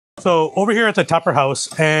So over here at the Tupper house,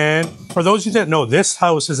 and for those of you that know, this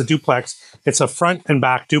house is a duplex. It's a front and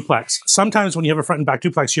back duplex. Sometimes when you have a front and back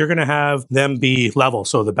duplex, you're going to have them be level.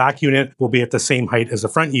 So the back unit will be at the same height as the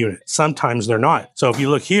front unit. Sometimes they're not. So if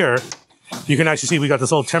you look here, you can actually see we got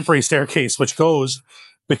this little temporary staircase which goes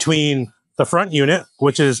between the front unit,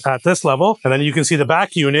 which is at this level, and then you can see the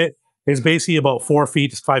back unit is basically about 4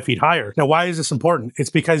 feet, 5 feet higher. Now, why is this important? It's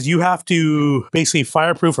because you have to basically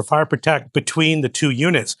fireproof or fire protect between the two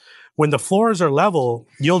units. When the floors are level,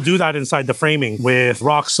 you'll do that inside the framing with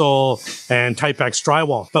Roxol and Type X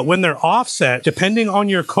drywall. But when they're offset, depending on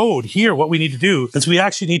your code here, what we need to do is we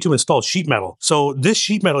actually need to install sheet metal. So this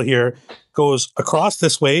sheet metal here goes across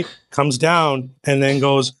this way, comes down, and then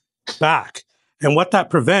goes back. And what that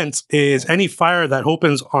prevents is any fire that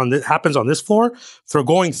happens on this floor from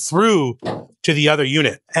going through to the other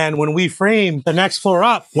unit. And when we frame the next floor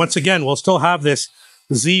up, once again, we'll still have this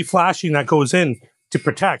Z flashing that goes in to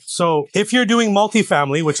protect. So if you're doing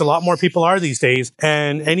multifamily, which a lot more people are these days,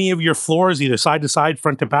 and any of your floors, either side to side,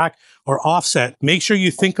 front to back, or offset, make sure you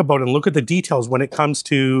think about and look at the details when it comes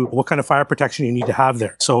to what kind of fire protection you need to have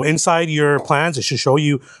there. So inside your plans, it should show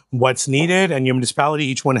you what's needed, and your municipality,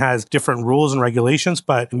 each one has different rules and regulations,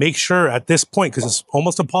 but make sure at this point, because it's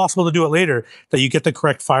almost impossible to do it later, that you get the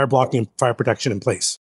correct fire blocking and fire protection in place.